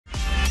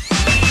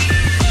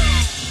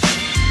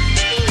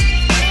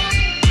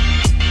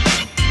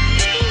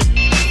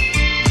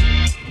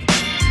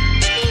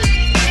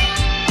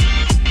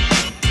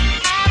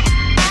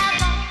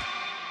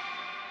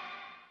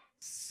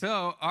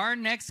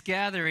next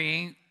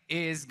gathering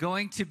is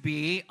going to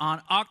be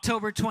on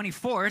October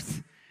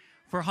 24th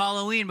for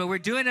Halloween, but we're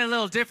doing it a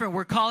little different.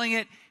 We're calling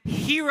it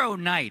Hero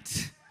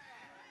Night.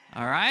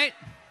 All right?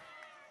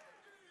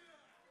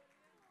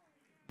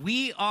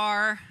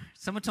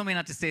 Someone told me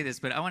not to say this,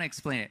 but I want to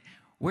explain it.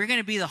 We're going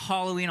to be the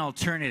Halloween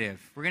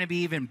alternative. We're going to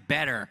be even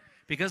better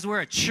because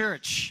we're a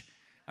church.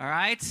 All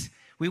right?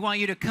 We want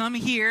you to come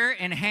here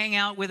and hang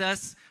out with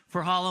us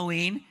for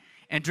Halloween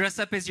and dress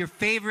up as your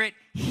favorite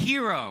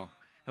hero.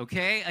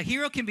 Okay? A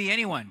hero can be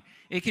anyone.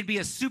 It could be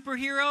a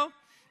superhero.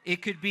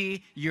 It could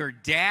be your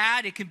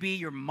dad. It could be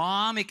your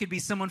mom. It could be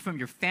someone from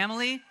your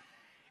family.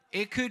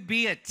 It could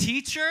be a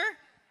teacher.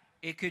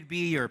 It could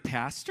be your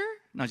pastor.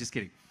 No, just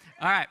kidding.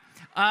 All right.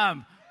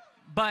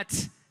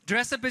 But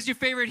dress up as your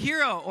favorite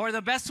hero or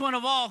the best one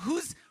of all.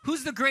 Who's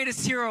the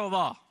greatest hero of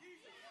all?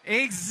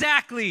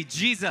 Exactly,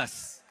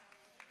 Jesus.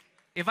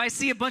 If I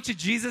see a bunch of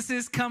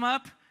Jesuses come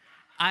up,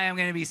 I am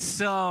going to be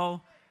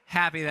so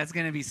happy. That's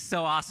going to be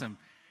so awesome.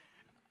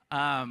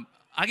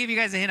 I'll give you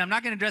guys a hint. I'm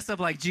not going to dress up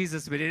like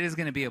Jesus, but it is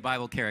going to be a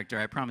Bible character.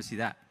 I promise you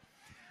that.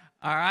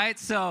 All right,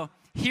 so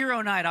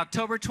Hero Night,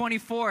 October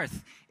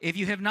 24th. If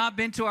you have not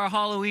been to our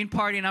Halloween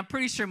party, and I'm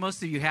pretty sure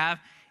most of you have,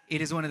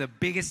 it is one of the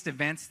biggest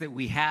events that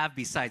we have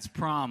besides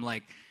prom.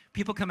 Like,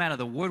 people come out of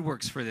the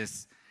woodworks for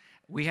this.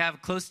 We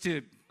have close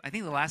to, I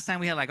think the last time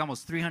we had like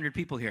almost 300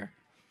 people here.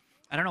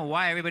 I don't know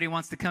why everybody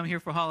wants to come here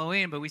for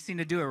Halloween, but we seem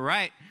to do it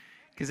right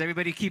because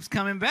everybody keeps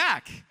coming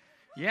back.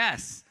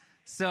 Yes.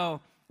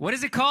 So what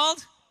is it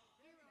called?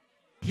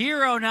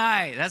 Hero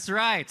Night. That's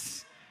right.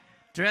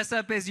 Dress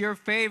up as your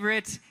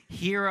favorite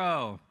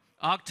hero.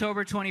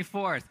 October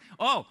 24th.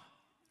 Oh,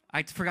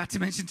 I forgot to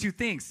mention two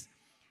things.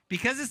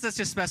 Because it's such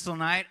a special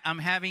night, I'm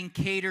having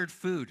catered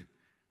food.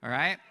 All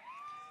right?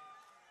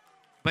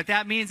 But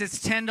that means it's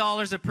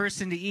 $10 a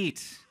person to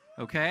eat.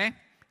 Okay?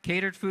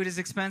 Catered food is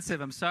expensive.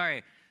 I'm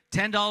sorry.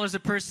 $10 a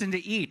person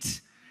to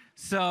eat.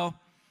 So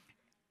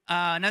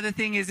another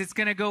thing is it's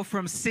going to go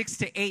from 6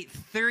 to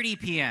 8:30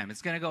 p.m.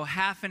 It's going to go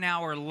half an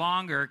hour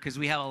longer because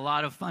we have a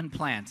lot of fun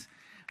planned.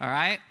 All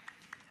right?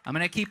 I'm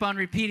going to keep on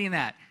repeating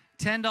that.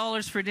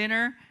 $10 for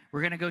dinner.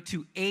 We're going to go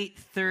to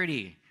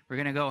 8:30. We're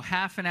going to go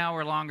half an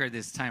hour longer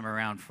this time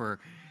around for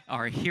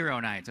our Hero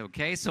Night,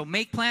 okay? So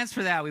make plans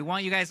for that. We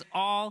want you guys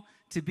all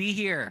to be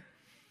here.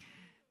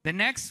 The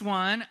next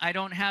one, I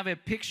don't have a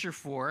picture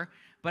for,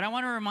 but I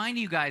want to remind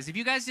you guys, if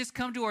you guys just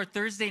come to our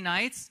Thursday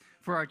nights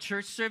for our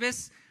church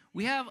service,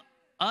 we have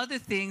other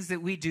things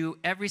that we do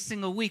every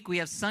single week. We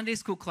have Sunday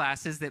school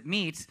classes that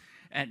meet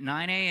at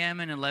 9 a.m.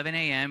 and 11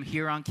 a.m.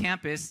 here on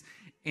campus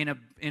in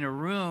a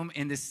room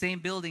in the same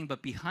building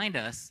but behind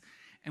us,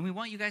 and we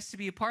want you guys to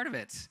be a part of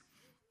it.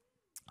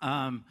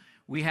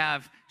 We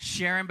have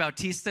Sharon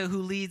Bautista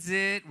who leads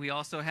it. We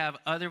also have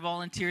other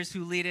volunteers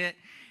who lead it.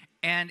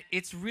 And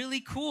it's really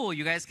cool.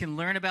 You guys can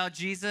learn about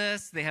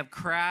Jesus. They have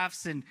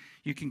crafts and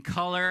you can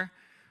color.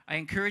 I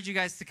encourage you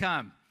guys to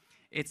come.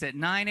 It's at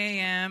 9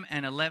 a.m.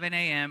 and 11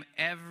 a.m.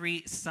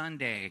 every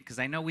Sunday because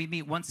I know we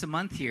meet once a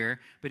month here.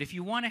 But if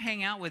you want to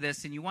hang out with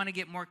us and you want to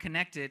get more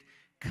connected,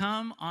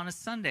 come on a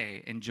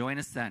Sunday and join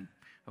us then,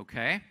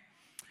 okay?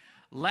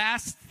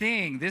 Last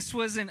thing, this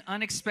was an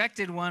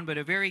unexpected one, but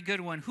a very good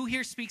one. Who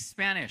here speaks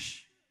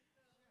Spanish?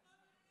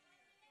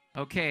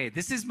 Okay,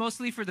 this is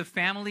mostly for the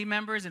family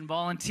members and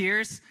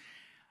volunteers.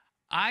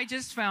 I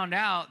just found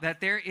out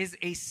that there is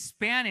a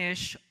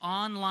Spanish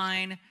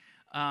online,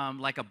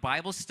 like a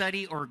Bible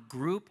study or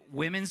group,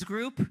 women's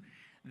group,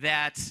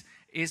 that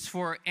is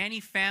for any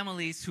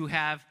families who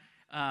have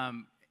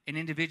an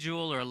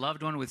individual or a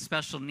loved one with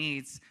special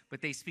needs,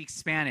 but they speak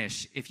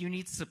Spanish. If you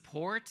need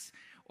support,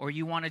 or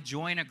you want to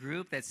join a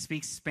group that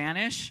speaks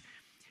Spanish,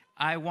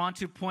 I want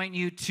to point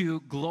you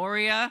to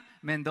Gloria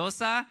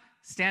Mendoza.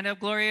 Stand up,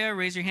 Gloria.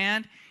 Raise your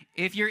hand.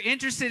 If you're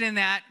interested in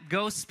that,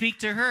 go speak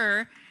to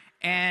her,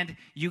 and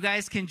you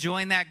guys can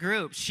join that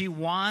group. She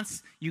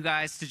wants you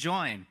guys to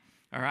join.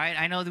 All right?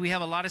 I know that we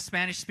have a lot of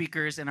Spanish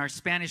speakers, and our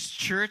Spanish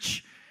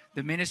church,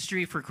 the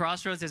ministry for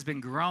Crossroads, has been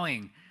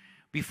growing.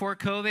 Before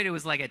COVID, it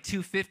was like at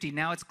 250.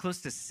 Now it's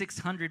close to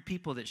 600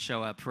 people that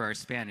show up for our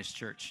Spanish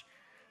church.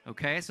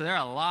 Okay, so there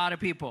are a lot of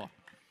people.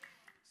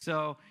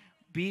 So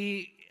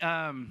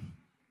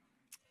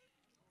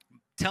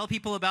tell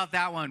people about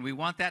that one. We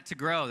want that to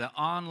grow, the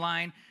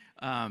online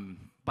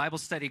Bible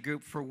study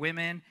group for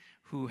women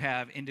who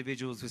have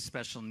individuals with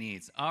special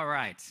needs. All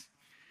right.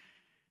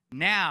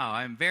 Now,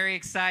 I'm very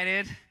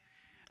excited.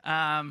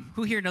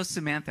 Who here knows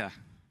Samantha?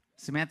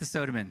 Samantha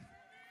Soderman.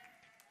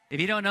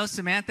 If you don't know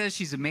Samantha,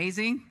 she's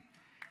amazing.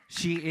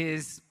 She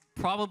is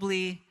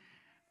probably...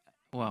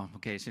 Well,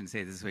 okay, I shouldn't say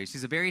it this way.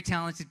 She's a very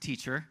talented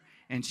teacher,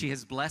 and she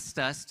has blessed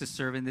us to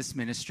serve in this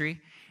ministry.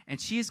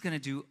 And she is going to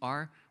do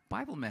our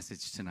Bible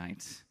message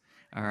tonight.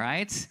 All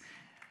right?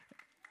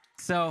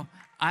 So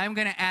I'm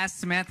going to ask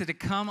Samantha to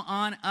come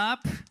on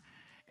up,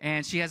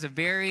 and she has a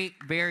very,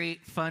 very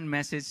fun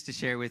message to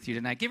share with you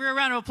tonight. Give her a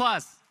round of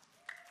applause.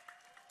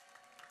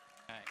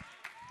 All right.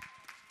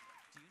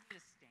 Do you need to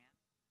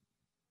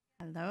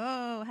stand?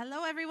 Hello.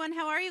 Hello, everyone.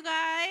 How are you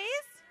guys?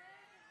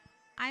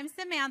 I'm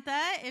Samantha.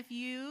 If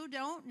you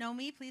don't know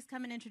me, please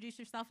come and introduce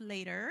yourself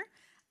later.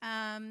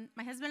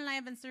 My husband and I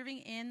have been serving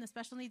in the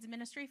special needs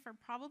ministry for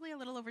probably a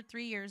little over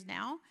 3 years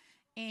now,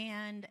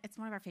 and it's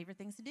one of our favorite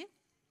things to do.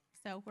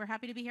 So we're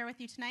happy to be here with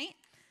you tonight.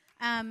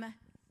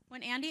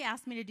 When Andy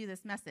asked me to do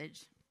this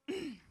message,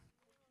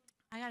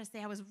 I got to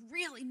say I was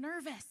really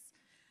nervous.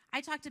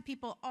 I talk to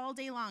people all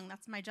day long.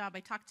 That's my job. I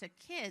talk to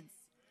kids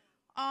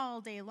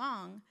all day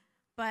long,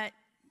 but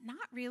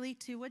not really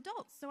to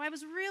adults. So I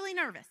was really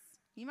nervous.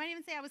 You might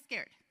even say I was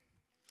scared.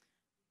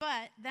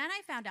 But then I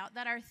found out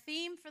that our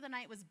theme for the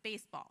night was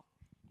baseball.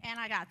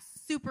 And I got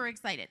super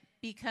excited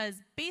because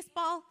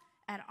baseball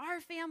in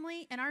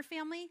our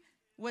family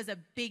was a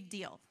big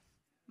deal.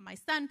 My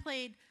son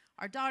played,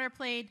 our daughter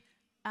played.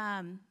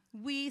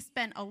 We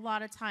spent a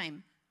lot of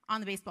time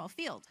on the baseball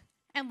field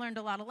and learned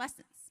a lot of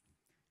lessons.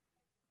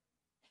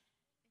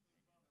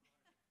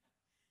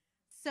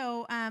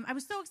 So I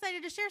was so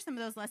excited to share some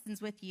of those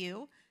lessons with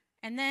you.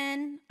 And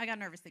then I got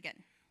nervous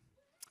again.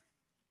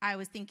 I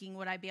was thinking,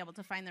 would I be able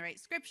to find the right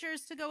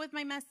scriptures to go with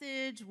my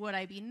message? Would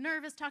I be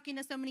nervous talking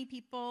to so many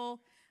people?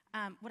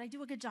 Would I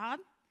do a good job?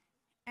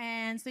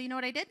 And so you know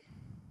what I did?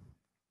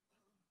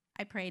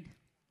 I prayed.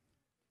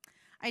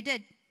 I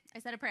did. I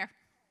said a prayer.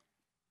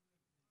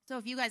 So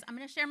if you guys, I'm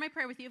going to share my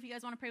prayer with you if you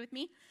guys want to pray with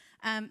me.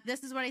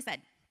 This is what I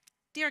said.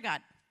 Dear God,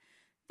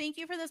 thank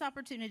you for this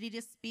opportunity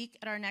to speak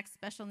at our next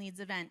special needs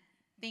event.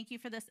 Thank you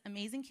for this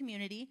amazing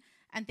community,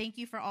 and thank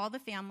you for all the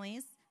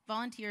families,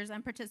 volunteers,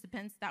 and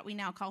participants that we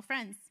now call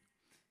friends.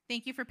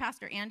 Thank you for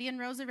Pastor Andy and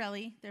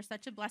Rosarelli. They're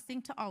such a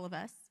blessing to all of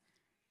us,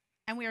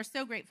 and we are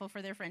so grateful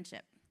for their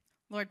friendship.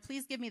 Lord,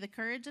 please give me the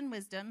courage and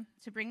wisdom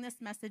to bring this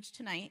message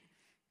tonight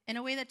in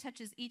a way that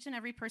touches each and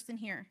every person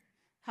here.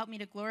 Help me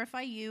to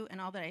glorify you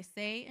in all that I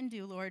say and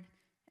do, Lord.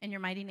 In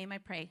your mighty name I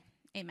pray.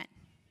 Amen.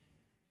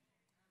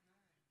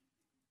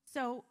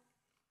 So,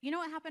 you know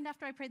what happened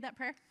after I prayed that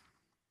prayer?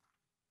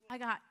 I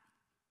got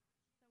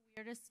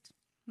the weirdest,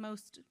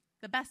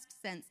 the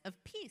best sense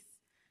of peace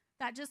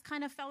that just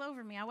kind of fell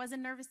over me. I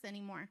wasn't nervous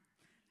anymore.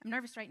 I'm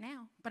nervous right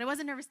now, but I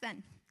wasn't nervous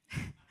then.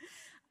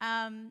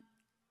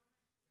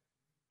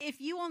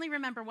 If you only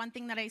remember one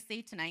thing that I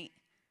say tonight,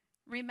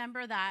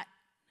 remember that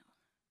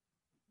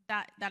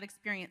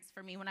experience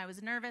for me when I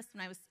was nervous,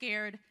 when I was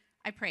scared,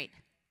 I prayed.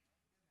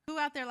 Who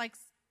out there likes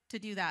to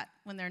do that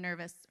when they're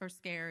nervous or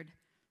scared,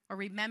 or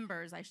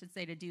remembers, I should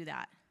say, to do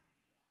that?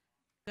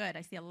 Good,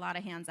 I see a lot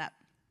of hands up.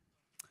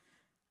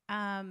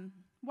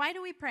 Why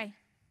do we pray?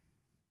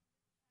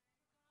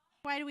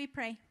 Why do we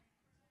pray?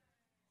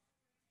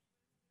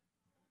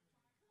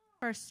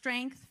 For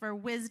strength, for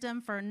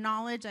wisdom, for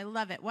knowledge. I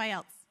love it. Why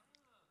else?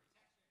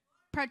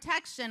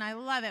 Protection. I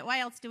love it. Why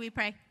else do we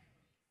pray?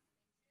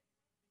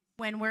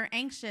 When we're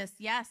anxious,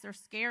 yes, or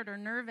scared or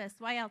nervous.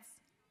 Why else?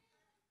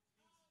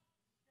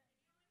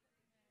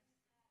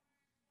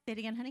 Say it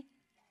again, honey.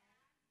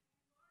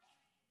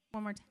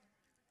 One more time.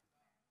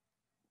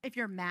 If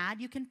you're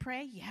mad, you can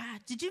pray. Yeah.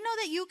 Did you know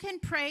that you can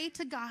pray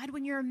to God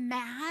when you're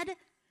mad?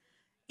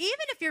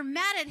 Even if you're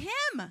mad at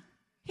him,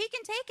 he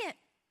can take it.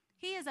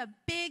 He is a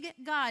big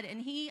God, and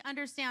he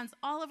understands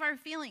all of our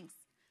feelings.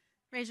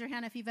 Raise your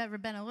hand if you've ever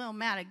been a little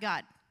mad at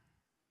God.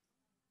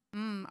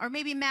 Or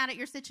maybe mad at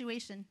your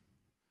situation.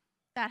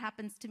 That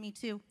happens to me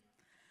too.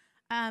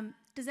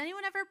 Does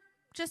anyone ever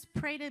just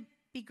pray to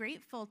be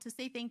grateful, to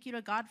say thank you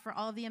to God for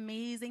all of the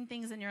amazing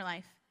things in your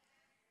life?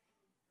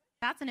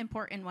 That's an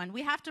important one.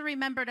 We have to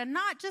remember to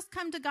not just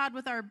come to God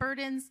with our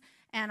burdens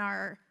and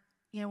our,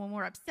 when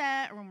we're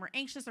upset or when we're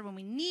anxious or when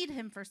we need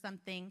him for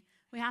something.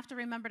 We have to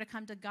remember to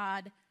come to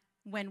God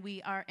when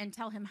we are and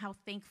tell him how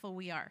thankful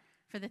we are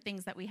for the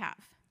things that we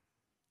have.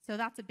 So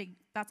that's a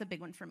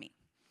big one for me.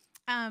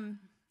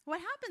 What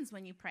happens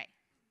when you pray?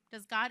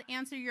 Does God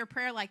answer your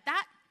prayer like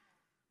that?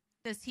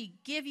 Does he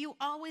give you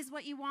always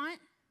what you want?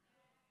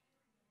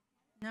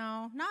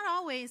 No, not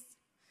always.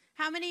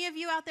 How many of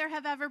you out there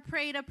have ever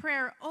prayed a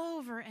prayer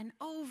over and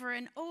over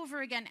and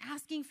over again,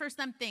 asking for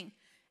something,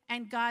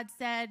 and God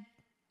said,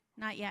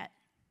 not yet,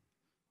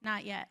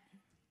 not yet.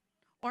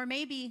 Or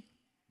maybe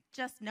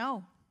just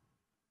no,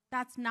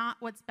 that's not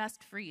what's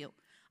best for you.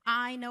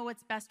 I know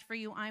what's best for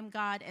you. I'm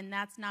God, and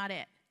that's not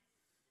it.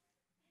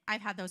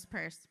 I've had those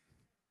prayers.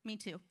 Me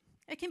too.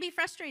 It can be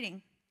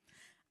frustrating.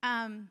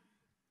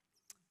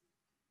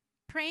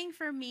 Praying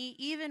for me,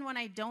 even when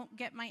I don't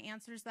get my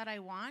answers that I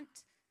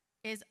want,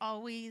 is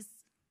always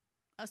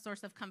a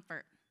source of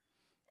comfort.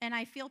 And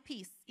I feel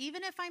peace.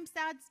 Even if I'm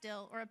sad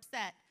still or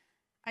upset,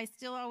 I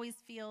still always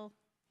feel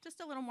just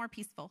a little more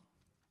peaceful.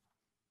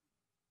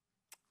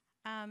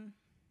 Kind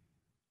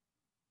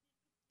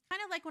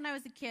of like when I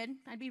was a kid,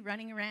 I'd be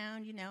running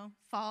around,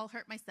 fall,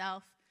 hurt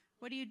myself.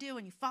 What do you do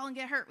when you fall and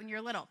get hurt when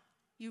you're little?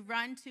 You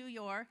run to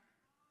your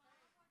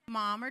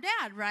mom or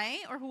dad,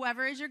 right? Or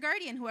whoever is your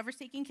guardian, whoever's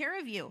taking care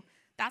of you.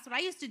 That's what I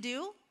used to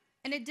do.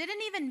 And it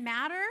didn't even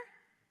matter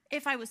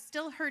if I was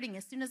still hurting.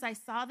 As soon as I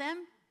saw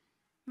them,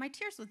 my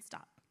tears would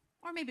stop.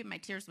 Or maybe my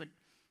tears would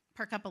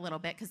perk up a little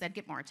bit because I'd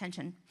get more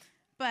attention.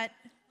 But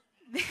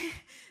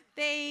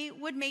they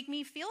would make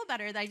me feel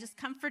better. They just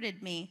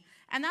comforted me.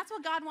 And that's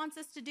what God wants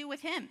us to do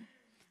with him.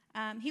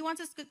 He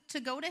wants us to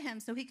go to him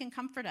so he can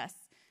comfort us.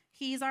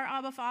 He's our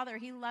Abba Father.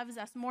 He loves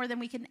us more than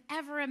we can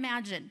ever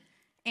imagine.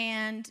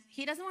 And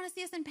he doesn't want to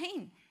see us in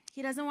pain.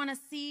 He doesn't want to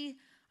see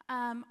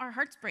our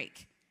hearts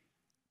break.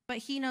 But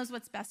he knows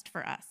what's best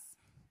for us.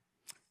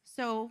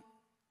 So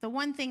the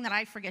one thing that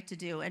I forget to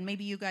do, and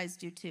maybe you guys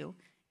do too,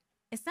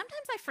 is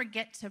sometimes I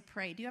forget to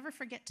pray. Do you ever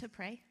forget to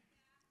pray?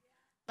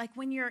 Like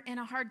when you're in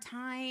a hard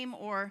time,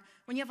 or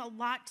when you have a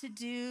lot to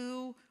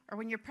do, or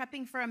when you're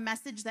prepping for a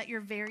message that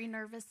you're very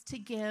nervous to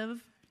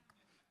give.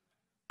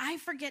 I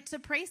forget to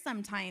pray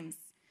sometimes.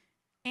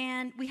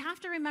 And we have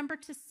to remember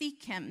to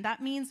seek him.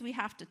 That means we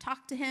have to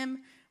talk to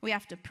him. We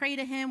have to pray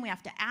to him. We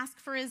have to ask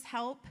for his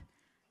help.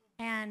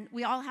 And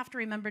we all have to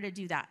remember to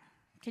do that.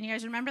 Can you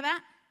guys remember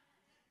that?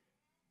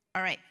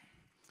 All right.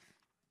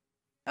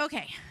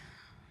 Okay.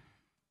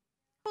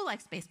 Who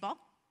likes baseball?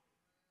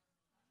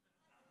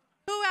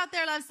 Who out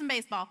there loves some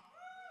baseball?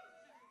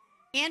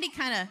 Andy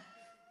kind of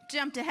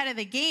jumped ahead of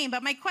the game,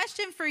 but my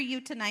question for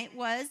you tonight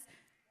was,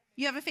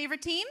 you have a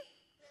favorite team?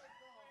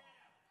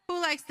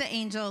 Who likes the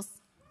Angels?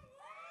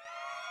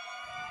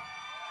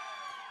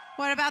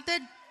 What about the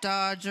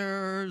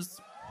Dodgers?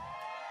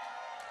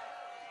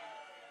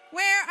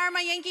 Where are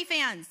my Yankee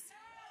fans?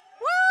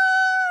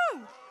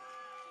 Woo!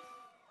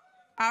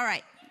 All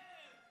right.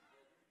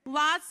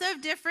 Lots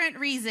of different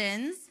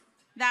reasons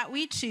that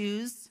we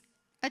choose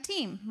a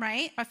team,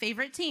 right? A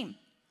favorite team.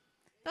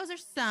 Those are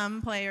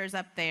some players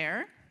up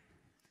there.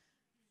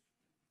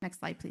 Next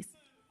slide, please.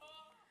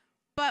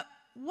 But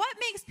what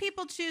makes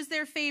people choose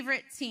their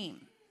favorite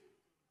team?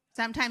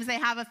 Sometimes they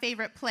have a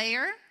favorite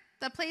player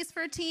that plays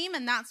for a team,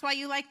 and that's why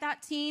you like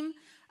that team.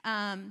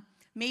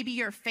 Maybe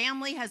your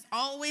family has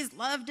always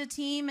loved a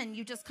team, and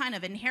you just kind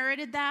of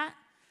inherited that.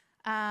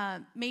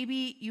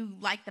 Maybe you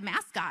like the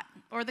mascot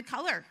or the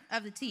color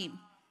of the team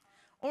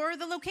or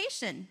the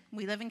location.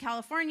 We live in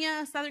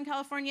California, Southern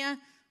California.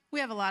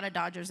 We have a lot of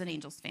Dodgers and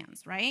Angels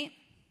fans, right?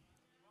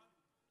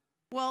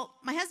 Well,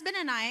 my husband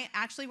and I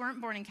actually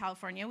weren't born in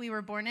California. We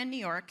were born in New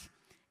York,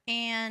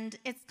 and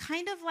it's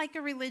kind of like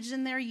a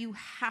religion there. You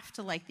have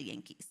to like the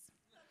Yankees.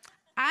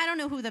 I don't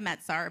know who the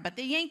Mets are, but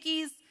the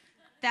Yankees,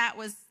 that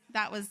was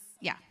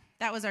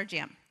our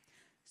jam.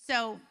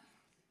 So,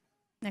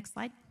 next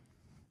slide.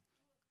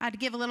 I had to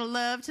give a little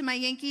love to my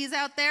Yankees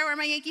out there. Where are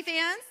my Yankee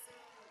fans?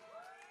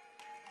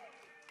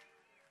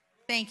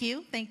 Thank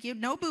you.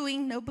 No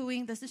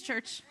booing. This is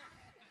church.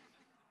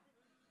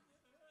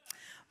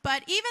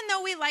 But even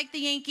though we like the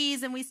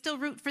Yankees and we still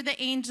root for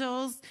the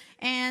Angels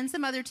and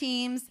some other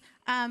teams,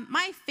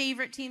 my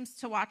favorite teams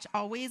to watch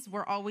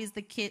were always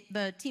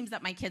the teams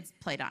that my kids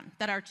played on,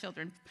 that our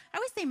children. I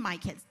always say my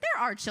kids.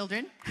 They're our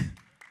children.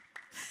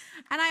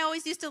 And I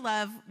always used to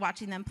love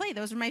watching them play.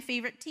 Those were my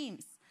favorite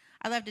teams.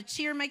 I love to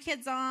cheer my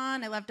kids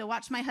on. I love to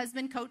watch my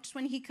husband coach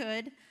when he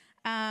could.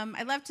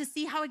 I love to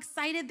see how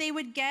excited they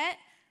would get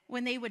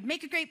when they would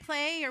make a great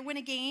play or win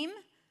a game.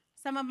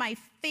 Some of my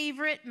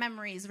favorite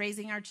memories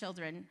raising our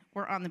children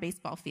were on the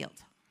baseball field.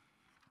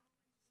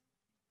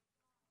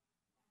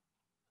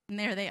 And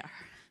there they are.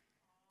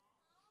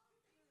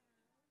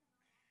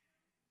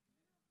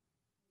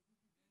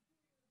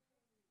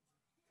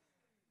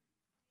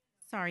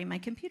 Sorry, my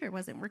computer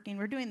wasn't working.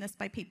 We're doing this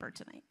by paper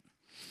tonight.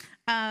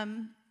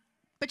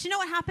 But you know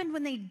what happened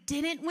when they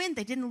didn't win?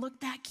 They didn't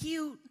look that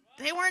cute.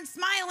 They weren't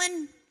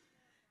smiling.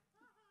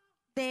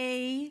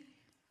 They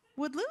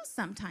would lose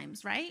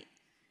sometimes, right?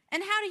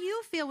 And how do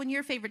you feel when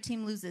your favorite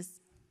team loses?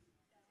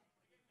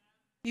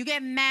 You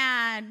get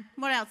mad.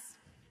 What else?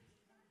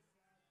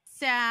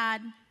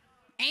 Sad.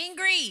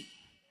 Angry.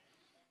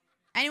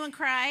 Anyone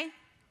cry?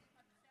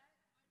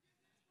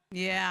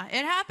 Yeah,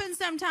 it happens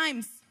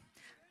sometimes.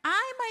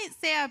 I might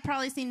say I've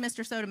probably seen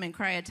Mr. Soderman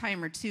cry a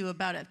time or two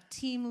about a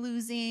team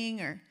losing,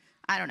 or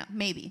I don't know,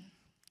 maybe.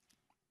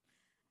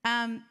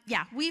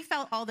 Yeah, we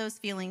felt all those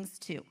feelings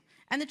too.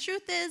 And the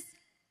truth is,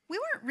 we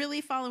weren't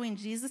really following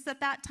Jesus at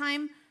that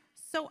time,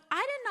 so I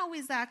didn't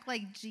always act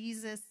like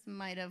Jesus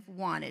might have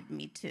wanted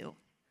me to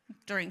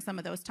during some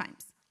of those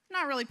times.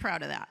 Not really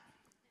proud of that.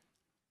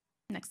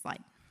 Next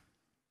slide.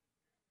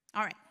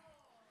 All right.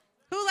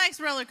 Who likes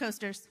roller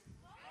coasters?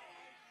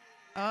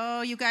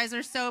 Oh, you guys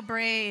are so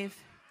brave.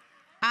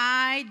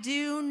 I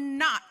do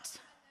not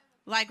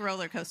like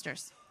roller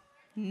coasters.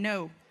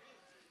 No.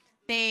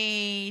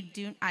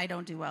 I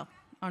don't do well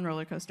on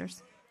roller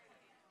coasters.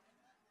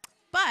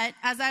 But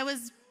as I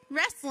was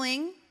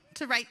wrestling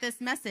to write this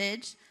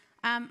message,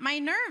 my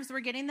nerves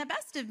were getting the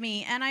best of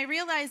me, and I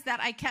realized that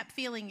I kept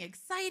feeling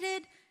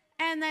excited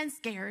and then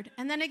scared,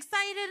 and then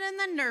excited and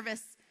then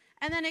nervous,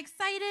 and then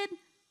excited,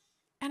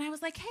 and I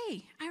was like,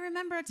 hey, I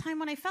remember a time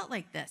when I felt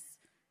like this,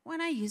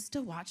 when I used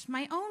to watch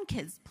my own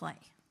kids play.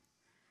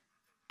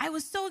 I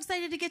was so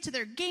excited to get to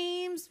their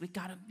games. We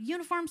got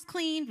uniforms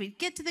cleaned. We'd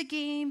get to the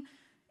game,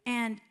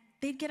 and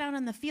they'd get out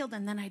on the field,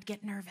 and then I'd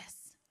get nervous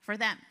for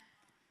them.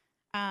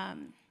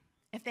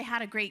 If they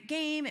had a great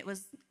game, it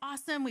was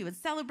awesome. We would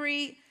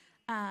celebrate.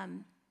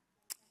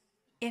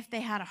 If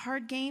they had a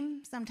hard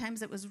game,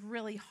 sometimes it was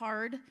really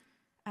hard.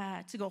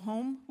 to go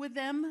home with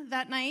them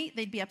that night.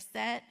 They'd be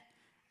upset.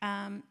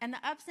 And the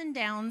ups and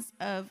downs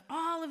of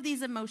all of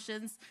these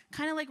emotions,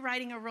 kind of like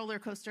riding a roller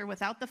coaster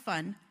without the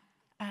fun,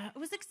 it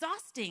was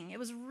exhausting. It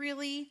was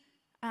really,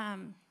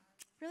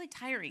 really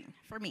tiring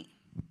for me.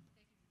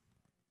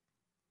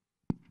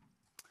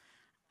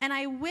 And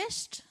I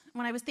wished,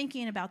 when I was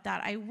thinking about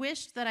that, I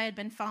wished that I had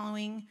been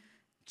following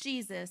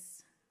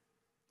Jesus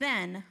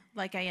then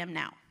like I am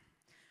now.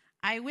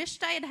 I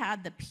wished I had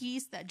had the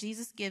peace that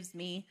Jesus gives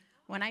me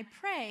when I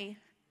pray,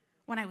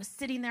 when I was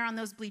sitting there on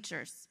those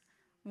bleachers,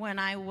 when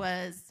I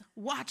was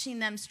watching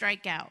them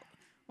strike out,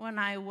 when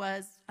I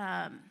was,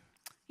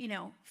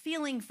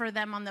 feeling for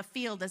them on the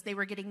field as they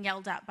were getting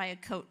yelled at by a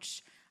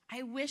coach.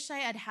 I wish I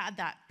had had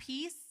that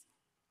peace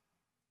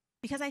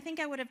because I think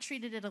I would have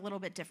treated it a little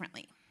bit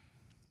differently.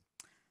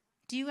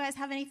 Do you guys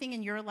have anything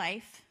in your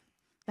life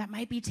that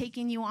might be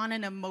taking you on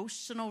an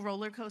emotional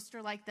roller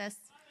coaster like this?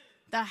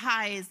 The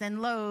highs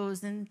and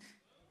lows and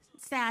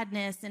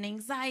sadness and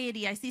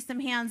anxiety. I see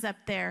some hands up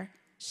there.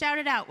 Shout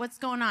it out. What's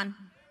going on?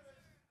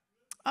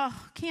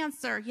 Oh,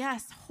 cancer.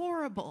 Yes,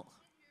 horrible.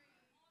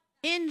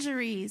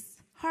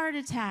 Injuries, heart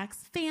attacks,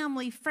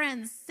 family,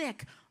 friends,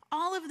 sick.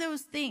 All of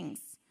those things,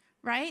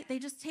 right? They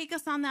just take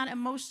us on that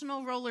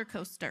emotional roller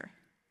coaster.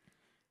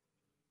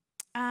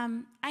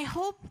 I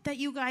hope that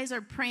you guys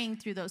are praying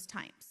through those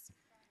times.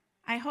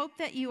 I hope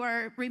that you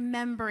are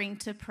remembering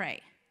to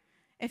pray.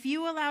 If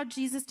you allow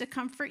Jesus to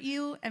comfort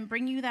you and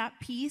bring you that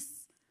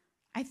peace,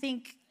 I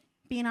think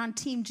being on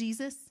Team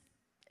Jesus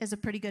is a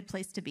pretty good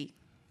place to be.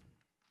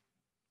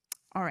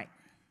 All right.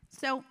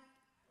 So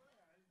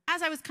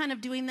as I was kind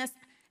of doing this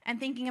and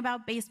thinking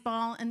about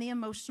baseball and the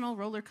emotional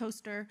roller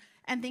coaster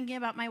and thinking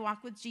about my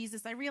walk with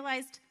Jesus, I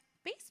realized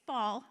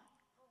baseball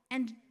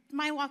and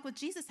my walk with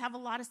Jesus have a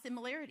lot of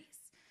similarities,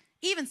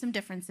 even some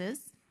differences,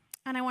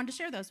 and I wanted to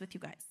share those with you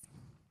guys.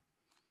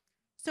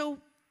 So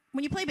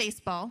when you play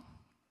baseball,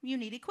 you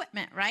need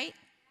equipment, right?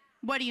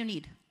 What do you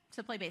need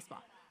to play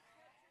baseball?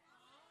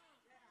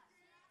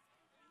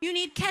 You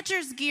need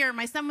catcher's gear.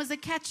 My son was a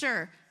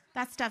catcher.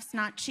 That stuff's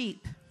not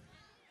cheap.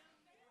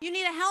 You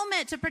need a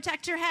helmet to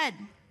protect your head.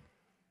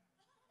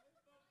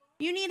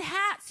 You need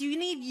hats. You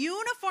need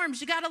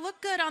uniforms. You got to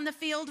look good on the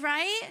field,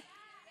 right?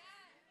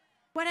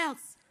 What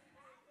else?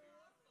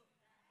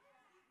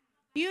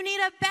 You need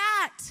a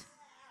bat.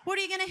 What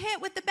are you going to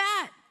hit with the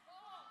bat?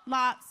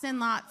 Lots and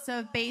lots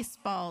of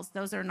baseballs.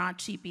 Those are not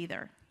cheap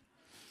either.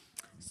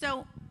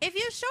 So if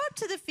you show up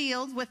to the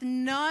field with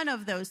none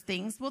of those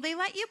things, will they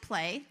let you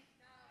play?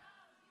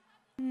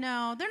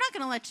 No, they're not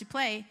going to let you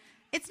play.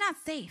 It's not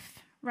safe,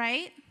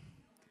 right?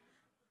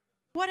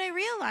 What I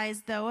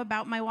realized, though,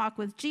 about my walk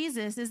with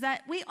Jesus is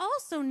that we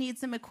also need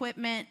some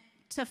equipment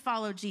to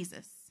follow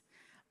Jesus.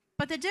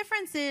 But the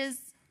difference is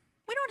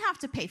we don't have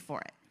to pay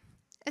for it.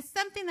 It's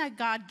something that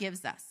God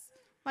gives us,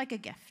 like a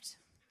gift.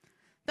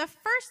 The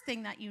first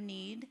thing that you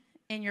need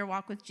in your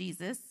walk with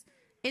Jesus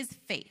is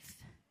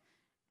faith.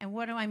 And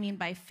what do I mean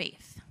by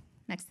faith?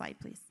 Next slide,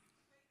 please.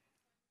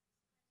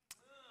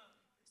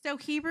 So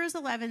Hebrews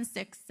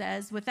 11:6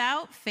 says,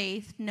 without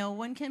faith, no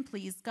one can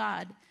please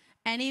God.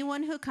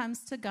 Anyone who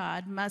comes to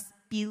God must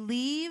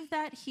believe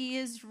that he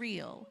is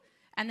real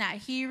and that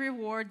he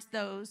rewards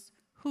those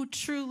who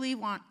truly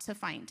want to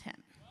find him.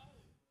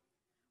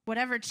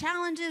 Whatever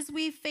challenges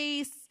we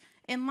face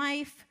in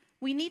life,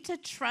 we need to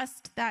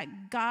trust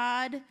that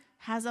God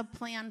has a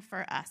plan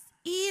for us,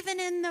 even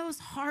in those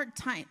hard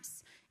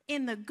times.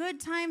 In the good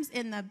times,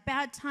 in the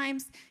bad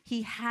times,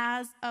 he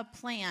has a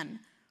plan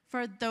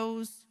for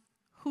those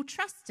who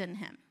trust in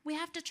him. We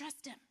have to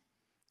trust him.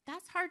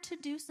 That's hard to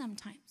do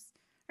sometimes.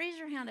 Raise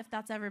your hand if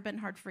that's ever been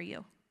hard for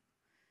you.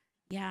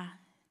 Yeah,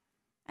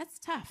 that's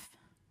tough.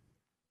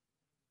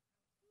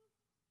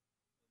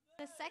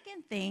 The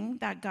second thing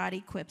that God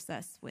equips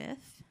us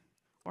with,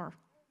 or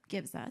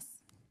gives us,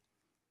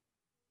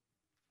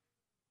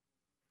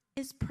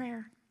 is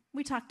prayer.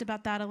 We talked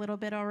about that a little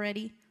bit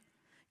already.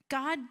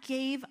 God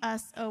gave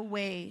us a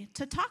way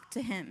to talk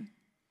to him.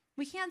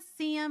 We can't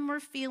see him or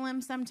feel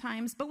him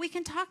sometimes, but we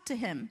can talk to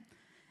him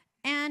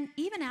and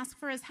even ask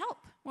for his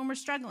help when we're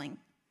struggling.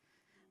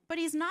 But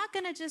he's not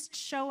going to just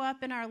show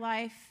up in our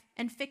life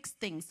and fix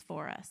things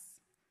for us.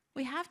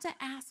 We have to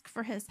ask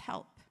for his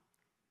help.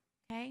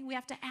 Okay? We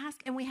have to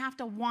ask and we have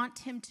to want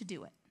him to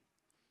do it.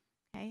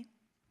 Okay?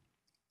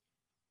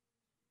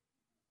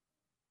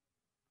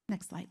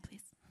 Next slide,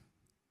 please.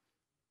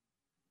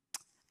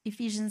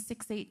 Ephesians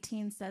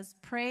 6:18 says,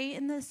 pray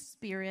in the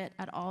Spirit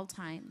at all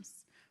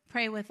times.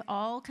 Pray with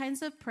all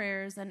kinds of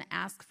prayers and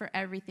ask for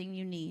everything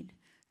you need.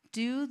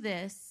 To do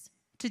this,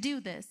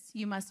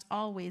 you must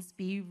always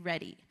be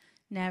ready.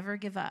 Never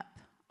give up.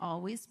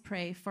 Always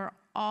pray for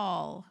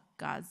all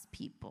God's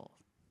people.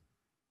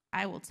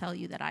 I will tell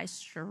you that I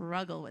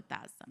struggle with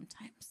that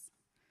sometimes.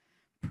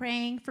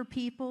 Praying for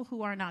people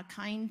who are not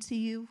kind to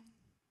you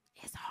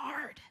is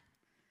hard.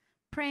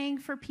 Praying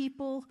for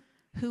people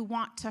who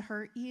want to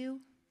hurt you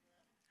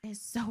is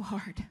so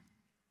hard.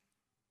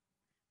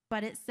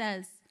 But it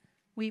says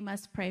we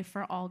must pray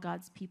for all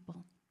God's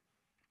people.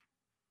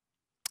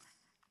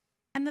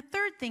 And the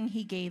third thing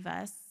he gave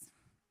us,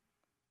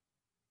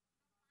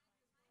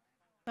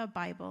 the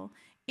Bible.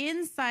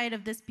 Inside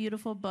of this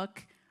beautiful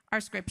book are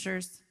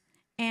scriptures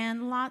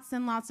and lots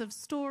of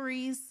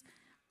stories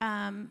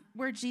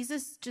where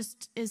Jesus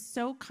just is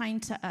so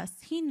kind to us.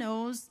 He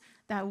knows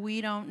that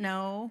we don't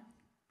know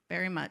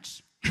very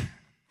much.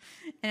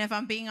 And if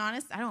I'm being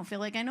honest, I don't feel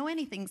like I know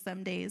anything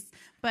some days.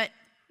 But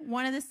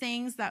one of the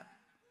things that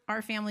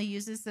our family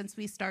uses since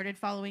we started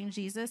following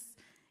Jesus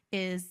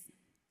is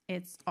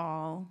it's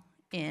all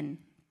in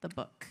the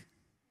book.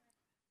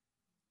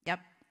 Yep.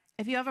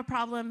 If you have a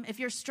problem, if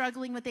you're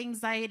struggling with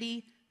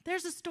anxiety,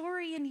 there's a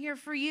story in here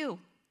for you.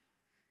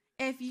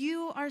 If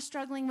you are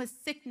struggling with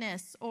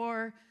sickness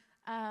or,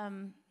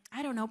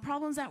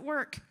 problems at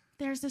work,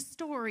 there's a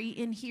story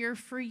in here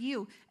for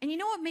you. And you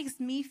know what makes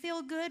me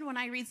feel good when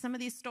I read some of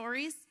these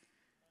stories?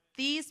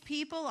 These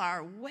people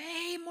are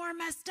way more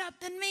messed up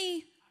than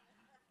me.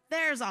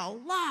 There's a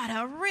lot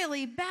of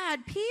really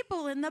bad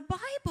people in the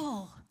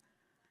Bible.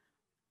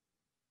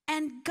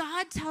 And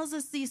God tells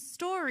us these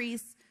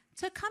stories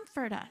to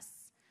comfort us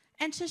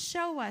and to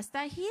show us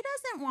that he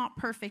doesn't want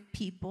perfect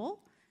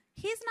people.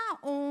 He's not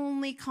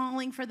only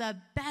calling for the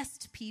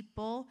best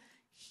people,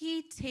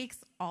 he takes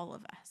all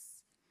of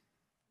us.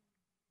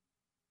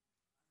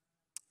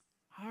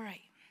 All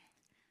right.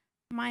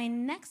 My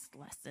next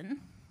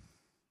lesson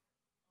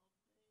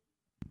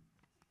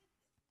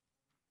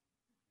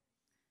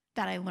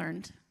that I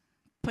learned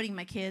putting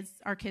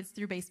our kids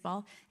through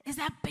baseball is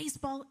that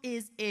baseball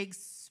is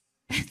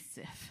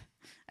expensive.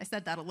 I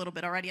said that a little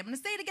bit already. I'm going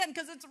to say it again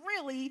because it's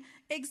really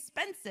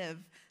expensive.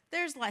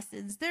 There's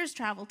lessons, there's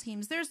travel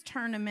teams, there's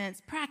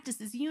tournaments,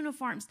 practices,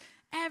 uniforms.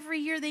 Every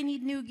year they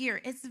need new gear.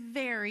 It's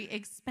very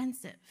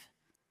expensive.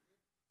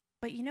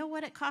 But you know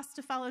what it costs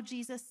to follow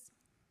Jesus?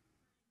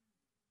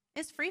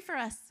 It's free for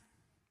us.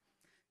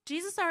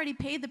 Jesus already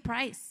paid the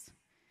price.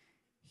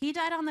 He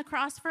died on the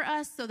cross for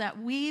us so that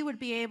we would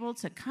be able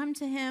to come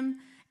to him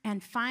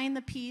and find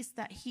the peace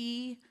that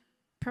he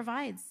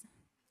provides.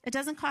 It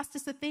doesn't cost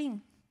us a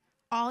thing.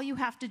 All you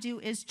have to do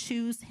is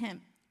choose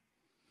him.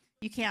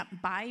 You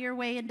can't buy your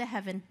way into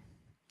heaven.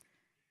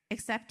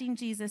 Accepting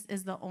Jesus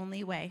is the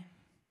only way.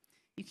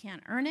 You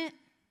can't earn it.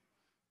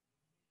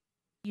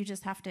 You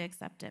just have to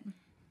accept it.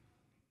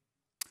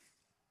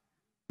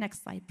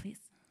 Next slide, please.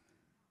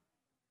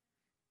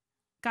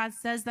 God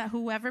says that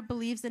whoever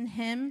believes in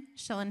him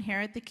shall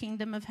inherit the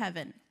kingdom of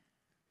heaven.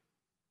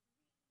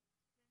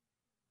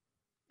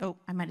 Oh,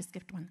 I might have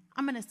skipped one.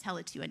 I'm going to tell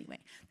it to you anyway.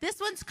 This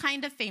one's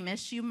kind of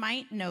famous. You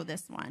might know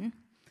this one.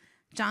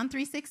 John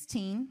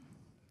 3:16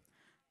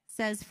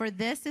 says, "For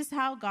this is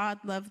how God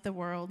loved the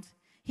world.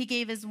 He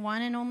gave his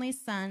one and only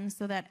Son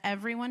so that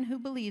everyone who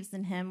believes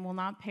in him will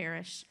not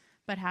perish,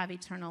 but have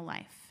eternal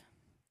life."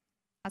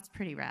 That's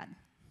pretty rad.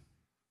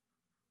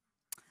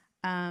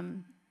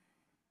 And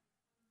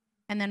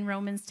then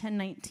Romans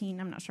 10:19.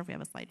 I'm not sure if we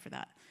have a slide for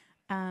that.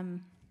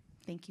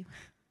 Thank you.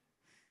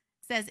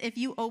 Says, "If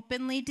you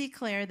openly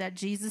declare that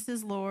Jesus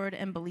is Lord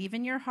and believe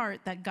in your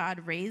heart that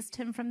God raised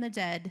him from the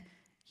dead,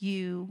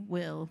 you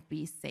will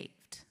be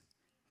saved."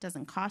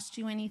 Doesn't cost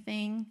you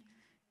anything.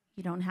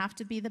 You don't have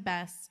to be the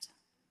best.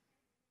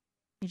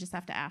 You just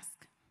have to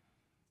ask.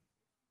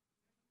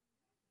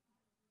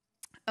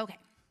 Okay,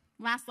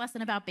 last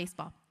lesson about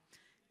baseball.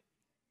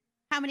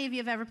 How many of you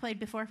have ever played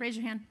before? Raise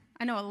your hand.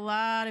 I know a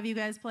lot of you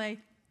guys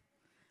play.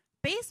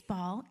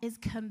 Baseball is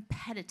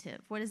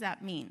competitive. What does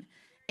that mean?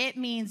 It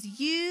means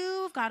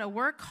you've got to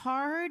work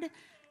hard,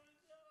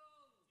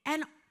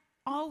 and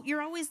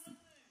you're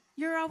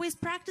always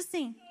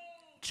practicing,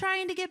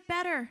 trying to get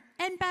better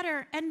and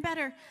better and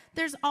better.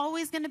 There's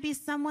always going to be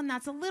someone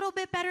that's a little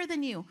bit better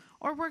than you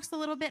or works a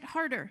little bit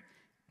harder.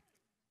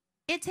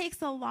 It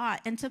takes a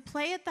lot, and to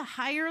play at the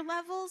higher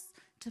levels,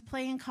 to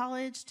play in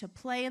college, to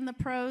play in the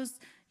pros,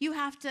 you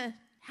have to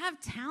have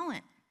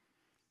talent.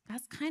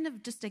 That's kind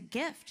of just a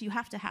gift. You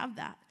have to have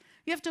that.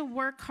 You have to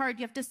work hard.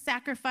 You have to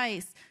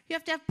sacrifice. You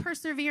have to have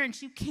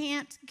perseverance. You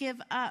can't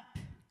give up.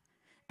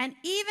 And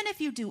even if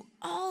you do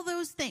all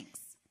those things,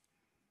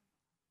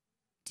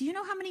 do you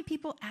know how many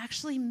people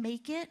actually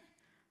make it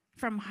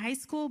from a high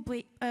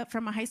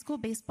school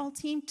baseball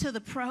team to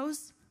the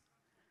pros?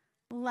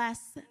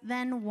 Less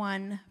than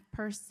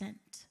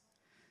 1%.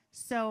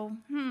 So,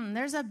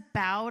 there's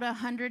about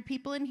 100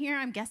 people in here,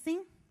 I'm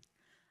guessing.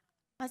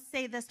 Let's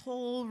say this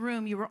whole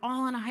room, you were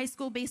all on a high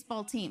school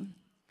baseball team.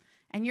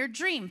 And your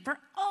dream for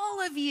all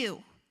of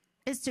you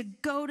is to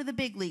go to the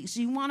big leagues.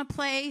 You want to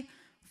play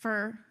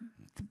for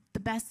the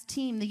best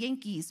team, the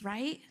Yankees,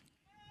 right?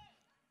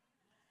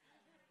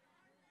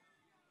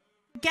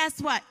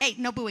 Guess what? Hey,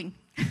 no booing.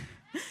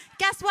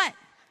 Guess what?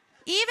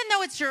 Even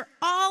though it's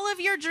all of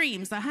your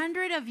dreams,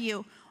 100 of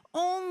you,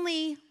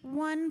 only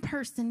one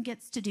person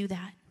gets to do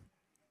that.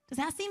 Does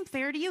that seem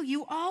fair to you?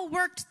 You all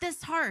worked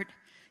this hard.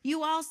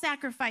 You all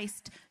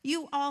sacrificed.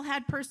 You all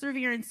had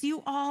perseverance.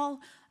 You all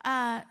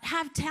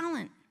have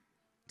talent.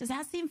 Does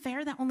that seem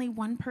fair that only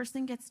one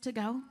person gets to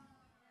go?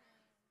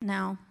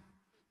 No.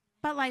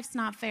 But life's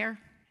not fair.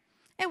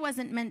 It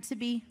wasn't meant to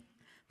be.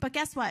 But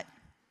guess what?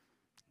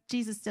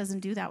 Jesus doesn't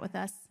do that with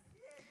us.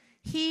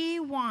 He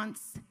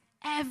wants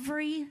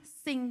every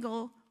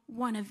single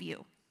one of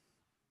you.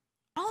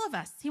 All of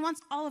us. He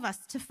wants all of us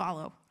to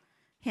follow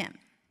him.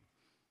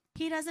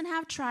 He doesn't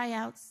have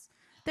tryouts.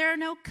 There are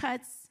no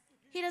cuts.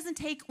 He doesn't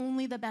take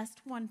only the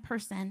best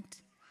 1%.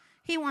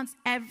 He wants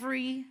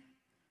every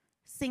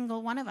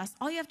single one of us.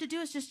 All you have to do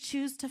is just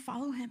choose to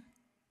follow him.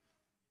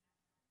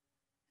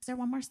 Is there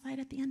one more slide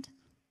at the end?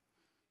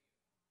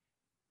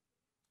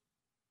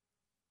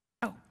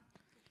 Oh.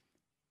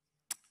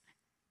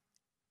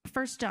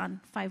 1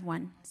 John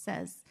 5:1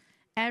 says,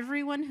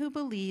 everyone who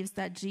believes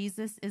that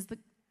Jesus is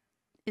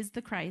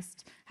the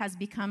Christ has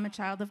become a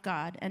child of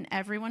God, and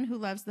everyone who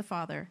loves the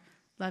Father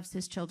loves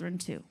his children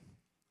too.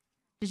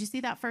 Did you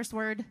see that first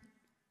word?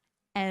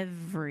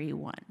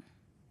 Everyone.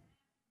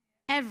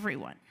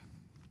 Everyone.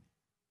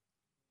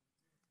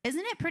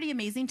 Isn't it pretty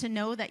amazing to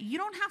know that you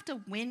don't have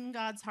to win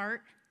God's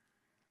heart?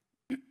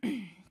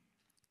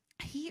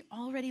 He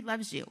already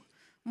loves you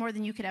more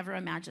than you could ever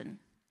imagine.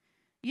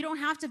 You don't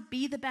have to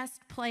be the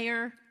best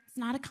player. It's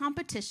not a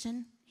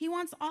competition. He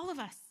wants all of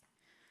us.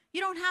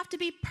 You don't have to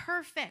be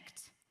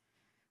perfect.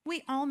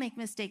 We all make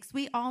mistakes.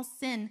 We all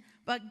sin,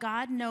 but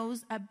God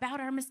knows about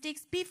our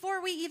mistakes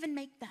before we even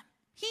make them.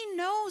 He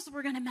knows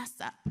we're going to mess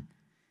up.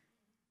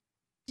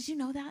 Did you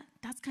know that?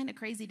 That's kind of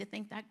crazy to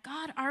think that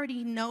God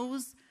already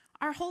knows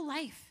our whole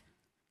life.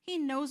 He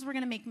knows we're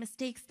going to make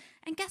mistakes.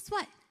 And guess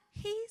what?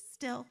 He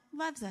still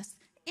loves us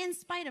in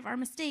spite of our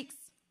mistakes.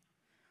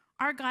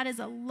 Our God is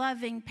a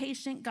loving,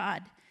 patient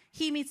God.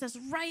 He meets us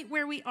right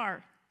where we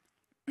are.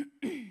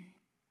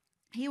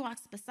 He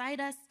walks beside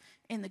us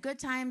in the good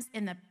times,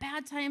 in the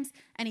bad times,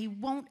 and he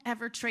won't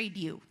ever trade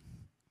you.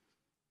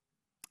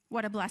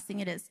 What a blessing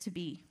it is to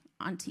be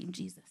on Team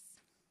Jesus.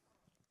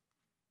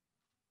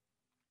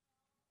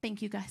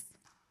 Thank you, guys.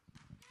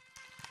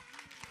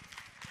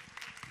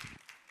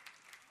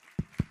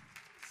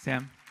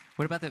 Sam,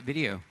 what about that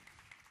video?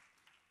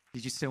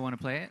 Did you still want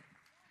to play it?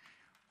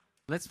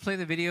 Let's play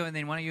the video, and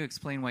then why don't you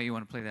explain why you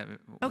want to play that?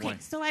 Okay,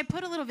 so I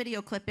put a little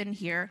video clip in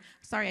here.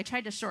 Sorry, I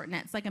tried to shorten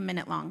it. It's like a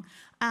minute long.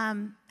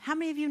 How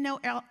many of you know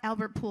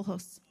Albert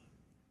Pujols?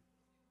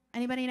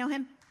 Anybody know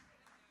him?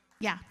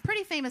 Yeah,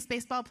 pretty famous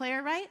baseball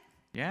player, right?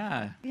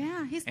 Yeah.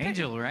 Yeah, he's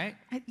Angel, right?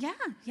 Yeah.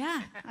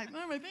 I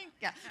think.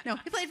 Yeah, no,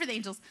 he played for the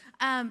Angels.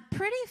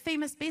 Pretty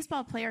famous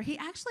baseball player. He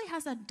actually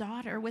has a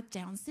daughter with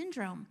Down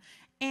syndrome.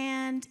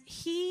 And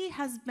he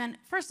has been,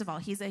 first of all,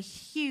 he's a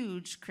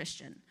huge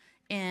Christian.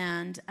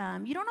 And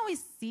you don't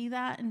always see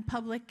that in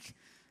public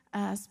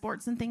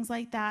sports and things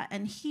like that.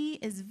 And he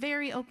is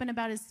very open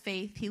about his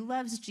faith. He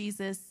loves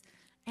Jesus.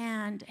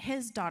 And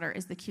his daughter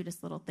is the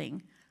cutest little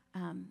thing.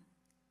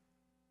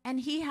 And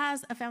he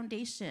has a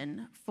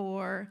foundation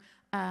for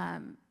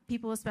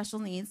people with special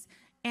needs.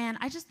 And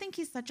I just think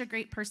he's such a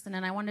great person.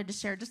 And I wanted to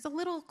share just a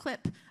little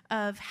clip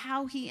of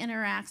how he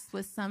interacts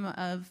with some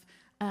of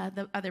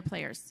the other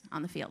players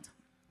on the field.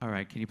 All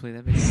right, can you play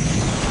that video?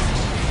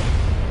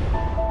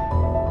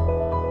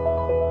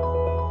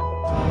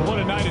 What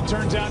a night it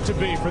turns out to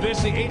be. For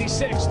this, the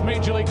 86th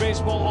Major League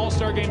Baseball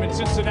All-Star Game in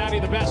Cincinnati,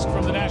 the best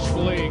from the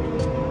National League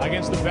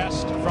against the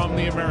best from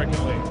the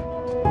American League.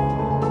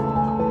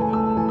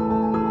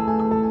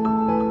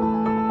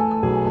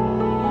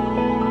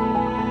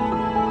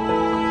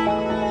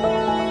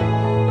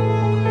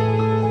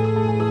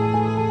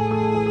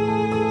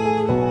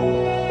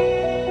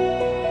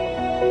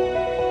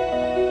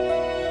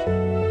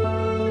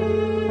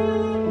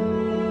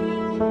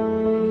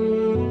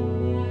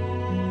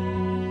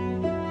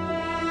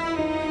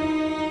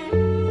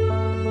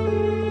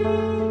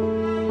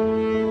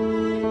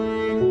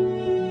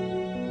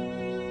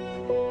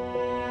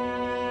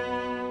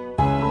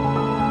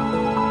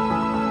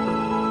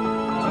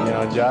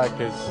 Jack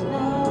is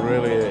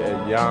really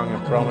a young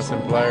and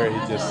promising player. He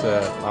just,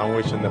 I'm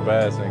wishing the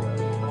best. And,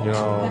 you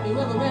know,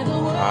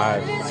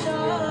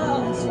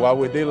 what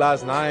we did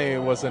last night,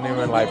 it wasn't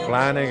even like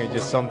planning. It's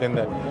just something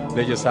that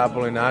they just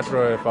happened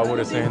natural. If I would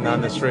have seen him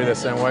down the street the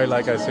same way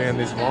like I see him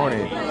this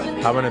morning,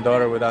 having a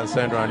daughter with Down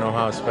syndrome, I know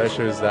how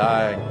special is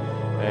that.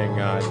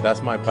 And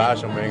that's my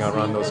passion, being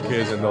around those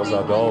kids and those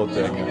adults.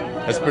 And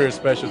it's pretty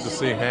special to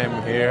see him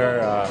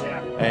here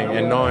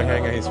and knowing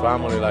him and his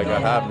family like I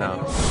have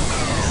now.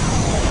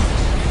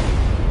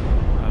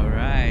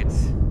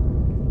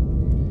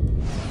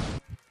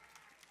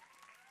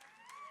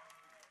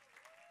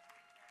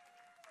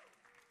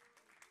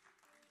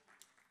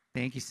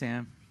 Thank you,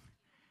 Sam.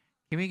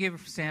 Can we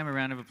give Sam a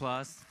round of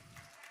applause?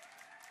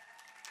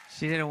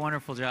 She did a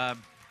wonderful job.